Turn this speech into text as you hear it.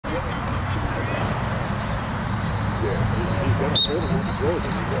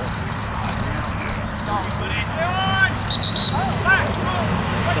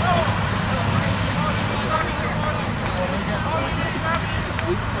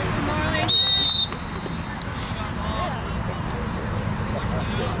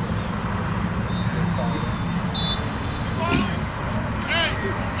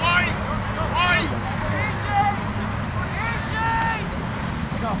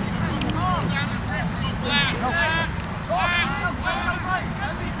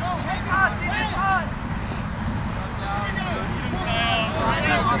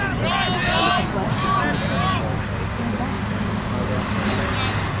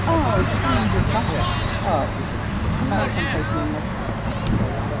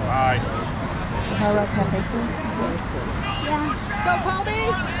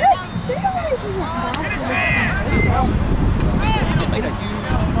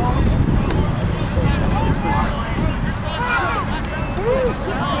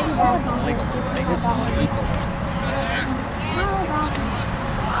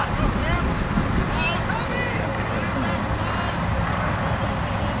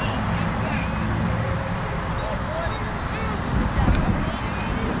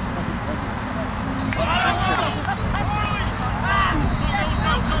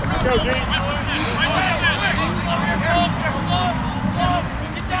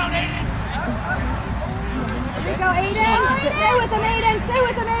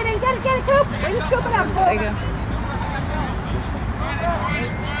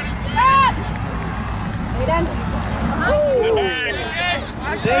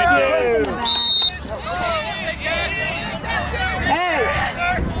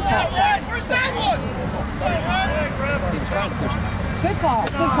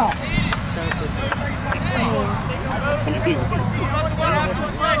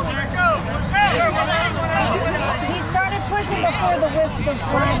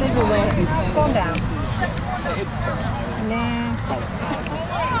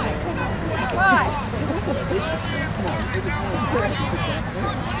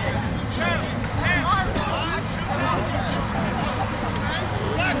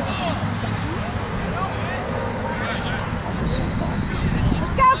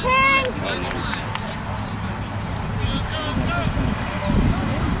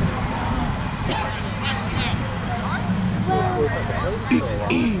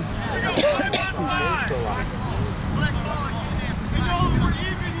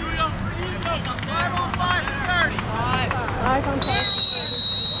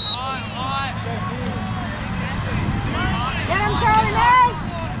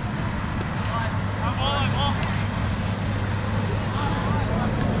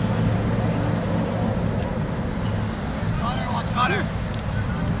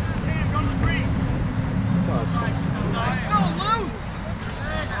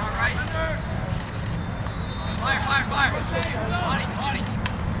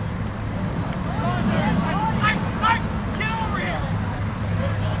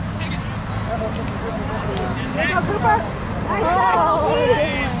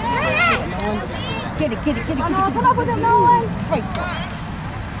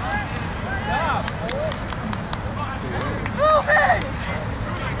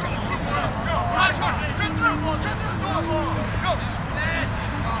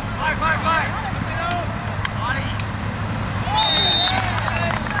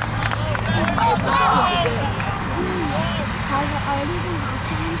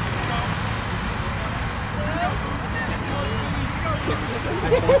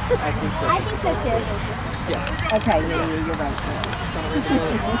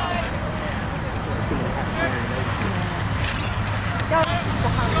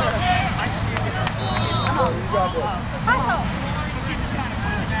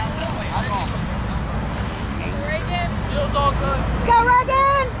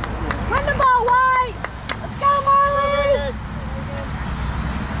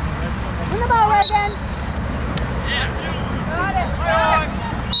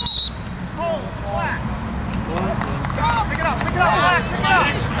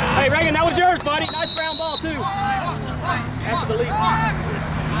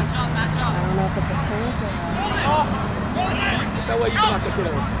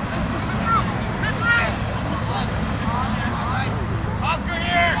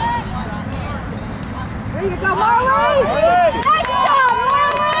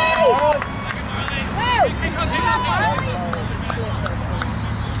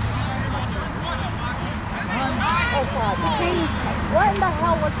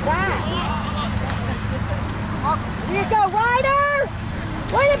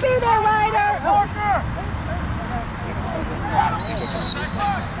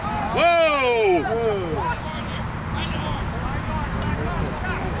Whoa!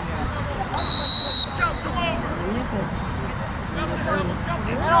 Jump, come over. Jump the helmet, jump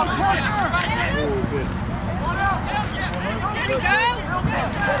the helmet. There you go.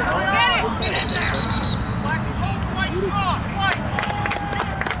 Get it. Black is holding White's cross.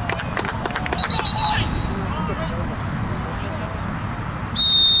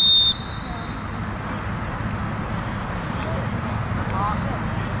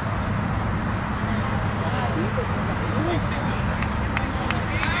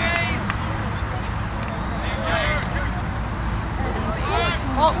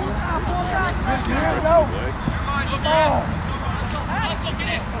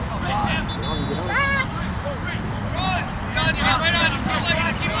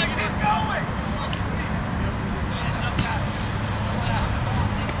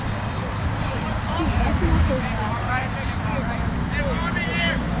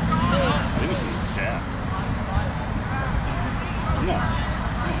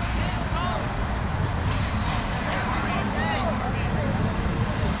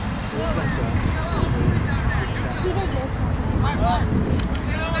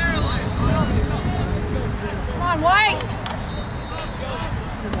 White.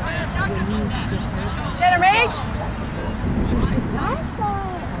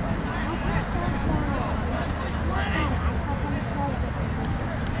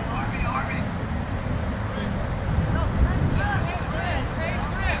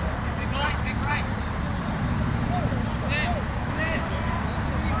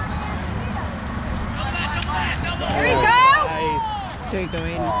 There you go,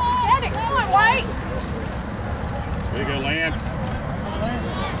 Aiden. Send it, come on, White! There you go, Lance.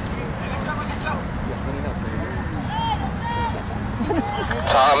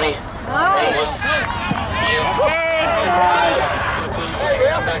 Tommy. Nice.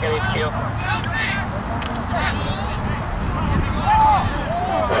 I'm back at HQ.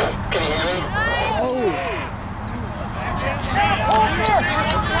 Can you hear me?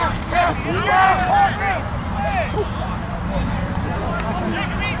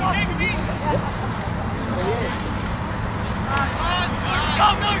 Go,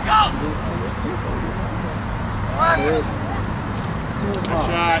 Miller, go! Good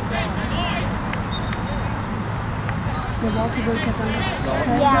shot.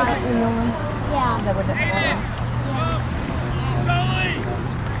 Sully!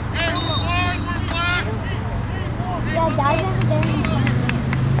 Hey, who's wide? We're black! Yeah, Dad's over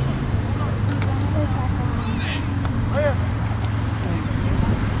there.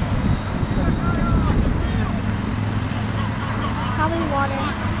 Probably water.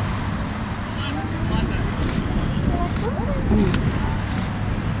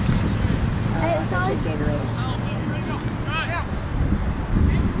 It's all Gatorade.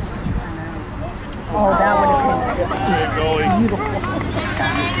 Oh, that would have been Good goalie. beautiful.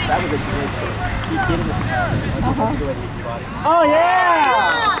 That was a great kick. He did it with his body. Oh,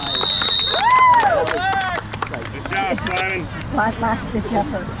 yeah! Good job, Simon. Last ditch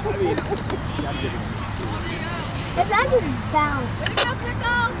effort. If that just bounced. Way to go,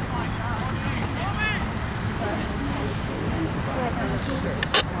 Pickle!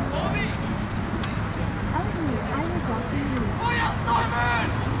 I was walking. Oh, yeah, Simon!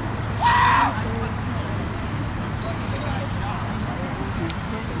 Wow!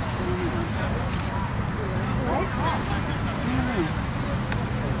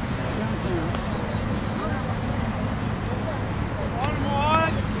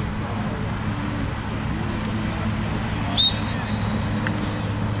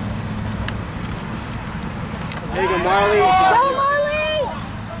 There you go, Marley. Go, Marley!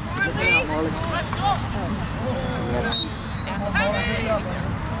 Let's go!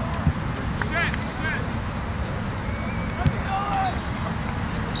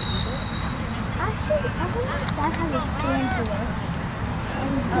 Actually, I think that has a stand to it.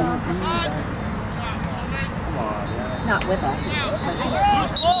 Not with us.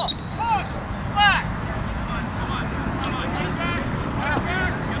 Loose ball! Push! Back!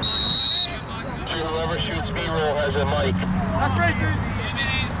 Whoever shoots B-roll has a mic. That's great, dude.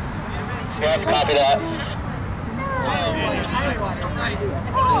 Yeah, copy that.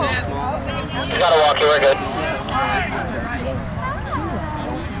 You gotta walk here, we're good.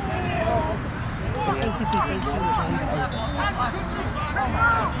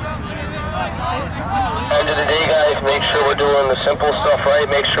 End of the day, guys, make sure we're doing the simple stuff right.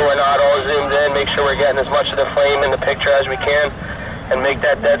 Make sure we're not all zoomed in. Make sure we're getting as much of the frame in the picture as we can. And make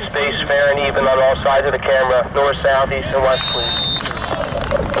that dead space fair and even on all sides of the camera. North, south, east, and west, please.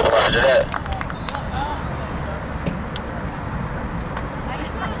 Roger that.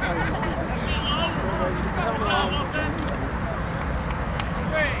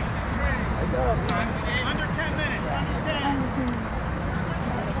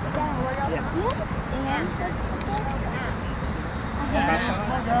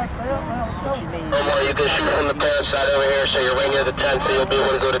 to shoot from the parent side over here, so you're right near the 10, so you'll be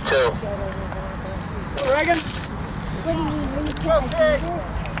able to go to 2. Reagan.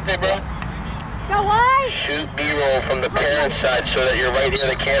 Hey, bro. Go wide. Shoot B-roll from the parent side so that you're right near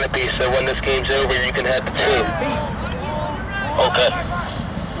the canopy, so when this game's over, you can head to 2. Okay.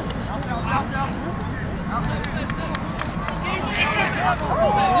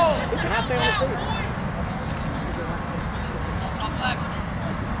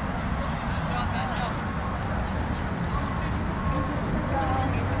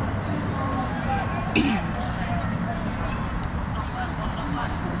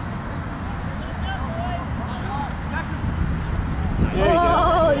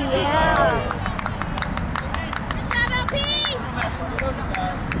 Oh, yeah. Good job, LP.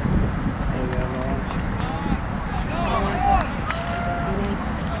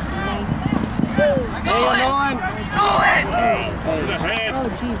 Hang on.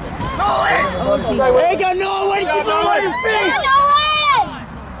 Oh, Jesus. There you go, Noah. What are you doing on your feet?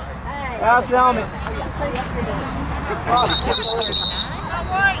 Pass the helmet.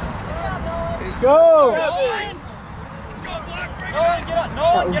 Go.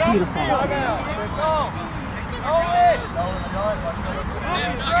 That was beautiful.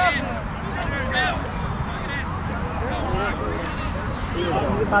 He's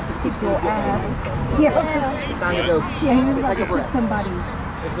about to kick your ass. Yeah, Time to go. yeah, he was about to kick somebody's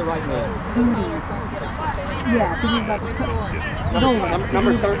It's the right man. booty. Yeah, he was about to kick.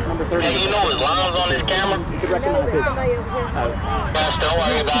 Number 30. Hey, you know his lines on his camera? You could recognize his. Yes, don't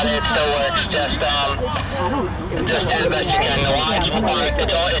worry about it. It still works. Just do the best you can. The lines will fine. It's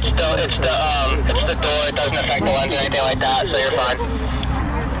the door. It doesn't affect the lens or anything like that, so you're fine.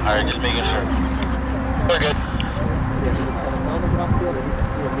 All right, just making sure. We're good. Yeah, so just tell him to get off the field and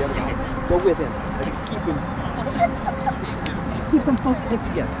the other guy. Go with him. Keep him. Keep him focused.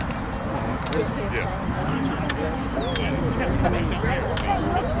 Yeah.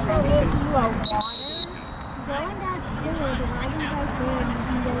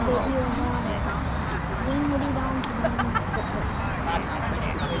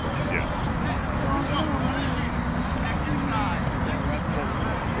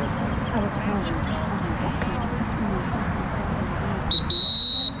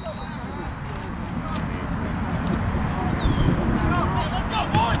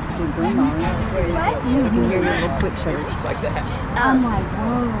 You can hear your little quick shutters. Like that. I'm like,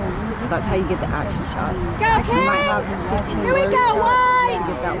 whoa. That's how you get the action shots. Go, You might kids. have 15 Here we blurry go, shots wide.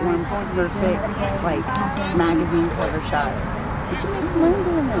 to get that one perfect, like, magazine cover shot. You can make some money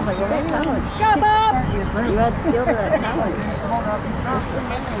doing that. Like, where's that talent? Go, Bubs. You had skill to that talent.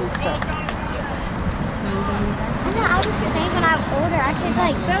 I know, I was saying when I'm older, I could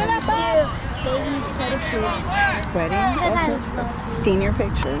like Set it up, Bubs. do babies photo shoots. Weddings, all sorts of stuff. Senior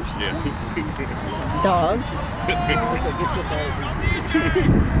pictures. Dogs.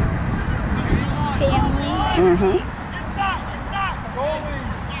 Family. Mm-hmm.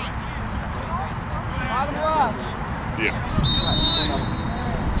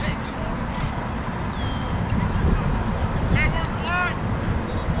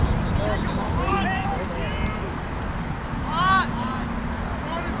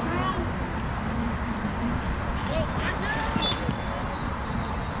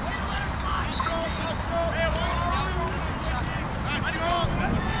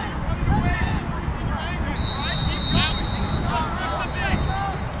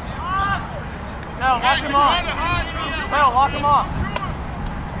 Lock him off. Well, lock him off.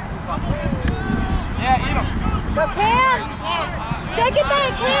 Yeah, eat him. Go, Cam. Take it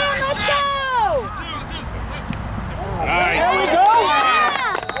back, Cam. Let's go. There we go.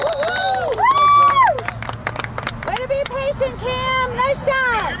 Woo-hoo. Way to be patient, Cam. Nice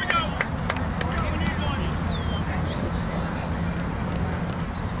shot.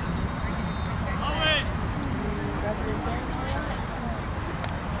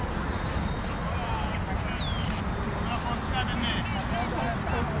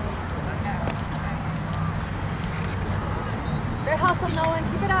 Great hustle, Nolan.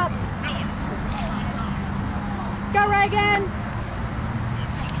 Keep it up. Go, Reagan.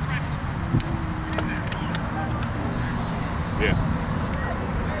 Yeah.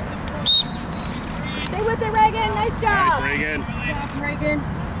 Stay with it, Reagan. Nice job. Reagan. Reagan.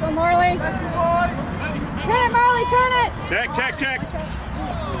 Let's go, Marley. Turn it, Marley. Turn it. Check.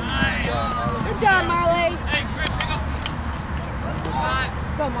 Good job, Marley.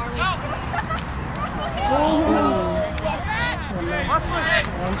 Go, Marley.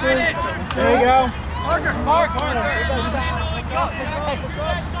 There you go. Mark.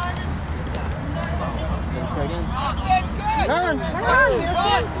 Straight in. Turn. Turn on.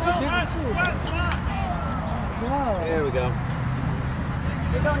 There we go.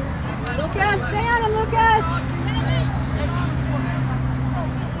 Lucas, stay on him, Lucas!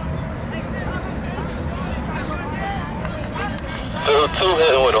 Field 2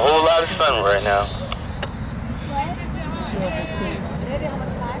 hitting with a whole lot of sun right now.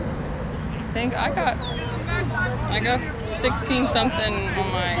 I think I got 16 something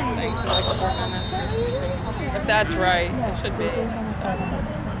on my thing, so like 4 minutes or something. If that's right, it should be.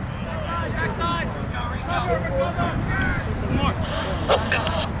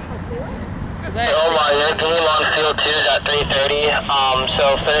 Your game on field 2 is at 3:30.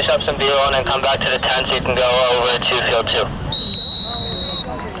 So finish up some B-roll and then come back to the tent so you can go over to field 2.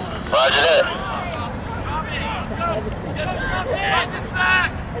 Roger that.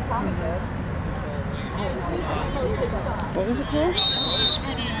 What was it called?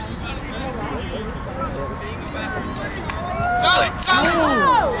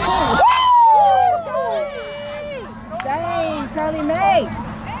 Dang, Charlie May!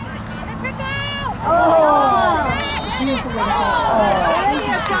 Beautiful.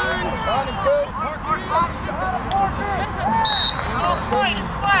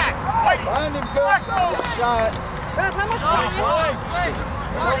 Find him, coach. Shot. Rob, how much time?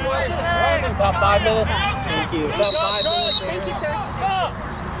 About 5 minutes. Thank you. About 5 minutes. Thank you, sir.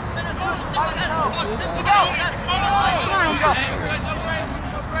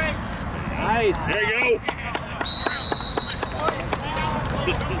 Nice. There you go.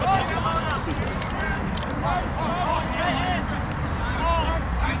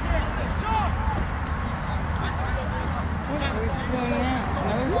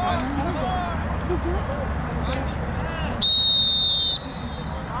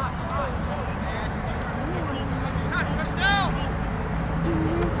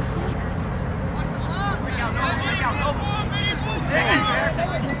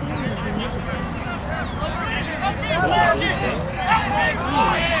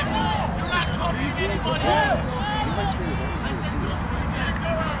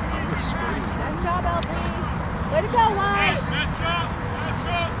 Nice job, LP. Way to go, White. Good job. Good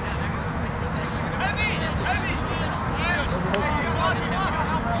job. Heavy.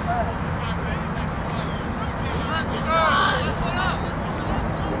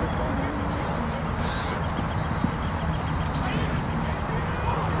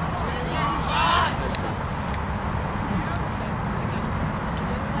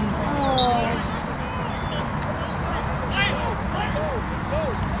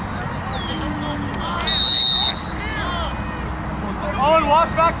 Owen, watch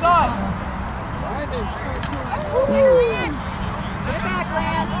backside. Get it back,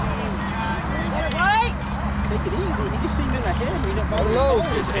 Lance. Get it right. Take it easy. He just seemed in the head. He didn't bother Low.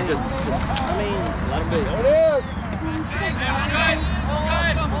 and just, I mean, let him be. There it is.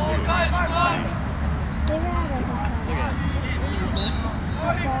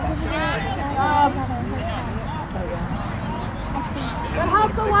 Good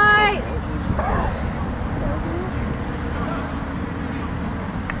hustle, White.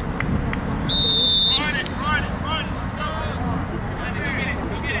 Run it.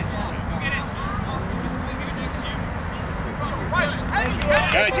 Let's go.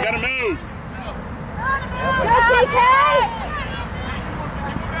 Guys, you gotta move. Go, TK.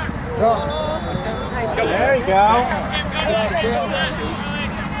 There you go.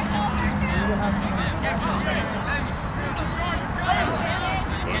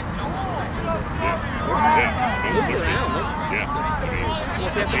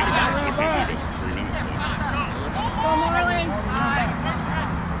 Go, Marlin.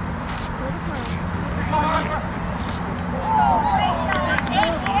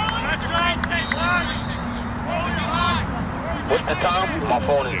 That's right. Take one. Hold it high. What's the time? My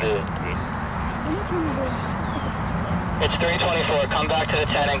phone is dead. It's 3:24. Come back to the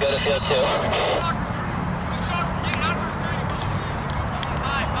tent and go to field 2.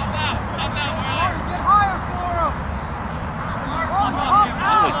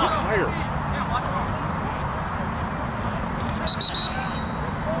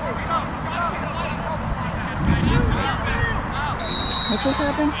 What just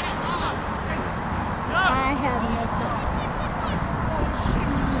happened? I have no clue.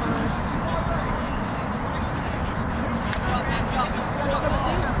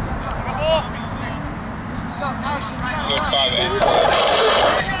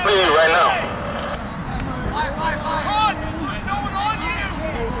 Right now.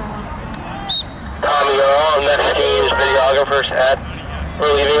 Tommy, you're on next team's videographer set.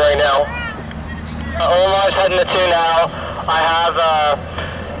 We're leaving right now. Omar's heading to 2 now. I have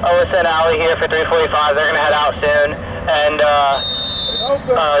Alyssa and Allie here for 3:45. They're going to head out soon. And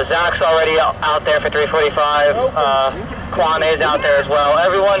Zach's already out there for 345. Kwane's out there as well.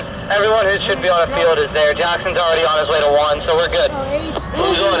 Everyone who should be on the field is there. Jackson's already on his way to 1, so we're good.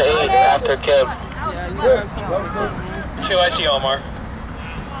 Who's on 8 after Kim? 2 I see Omar.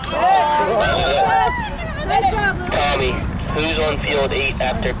 Tommy, who's on field 8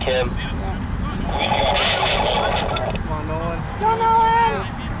 after Kim? Go Nolan!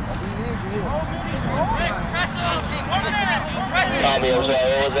 Tommy as well,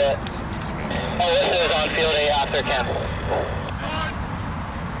 what was it? Oh, this is on field 8 after Kim.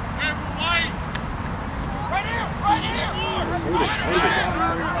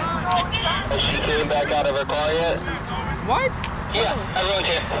 Has she came back out of her car yet? What? Yeah, everyone's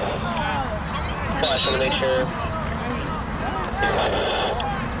here. I just want to make sure.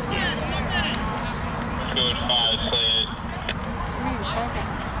 Good 5, say it.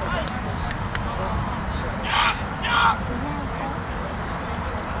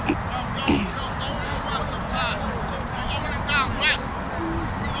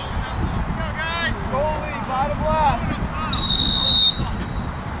 Goalie, bottom left.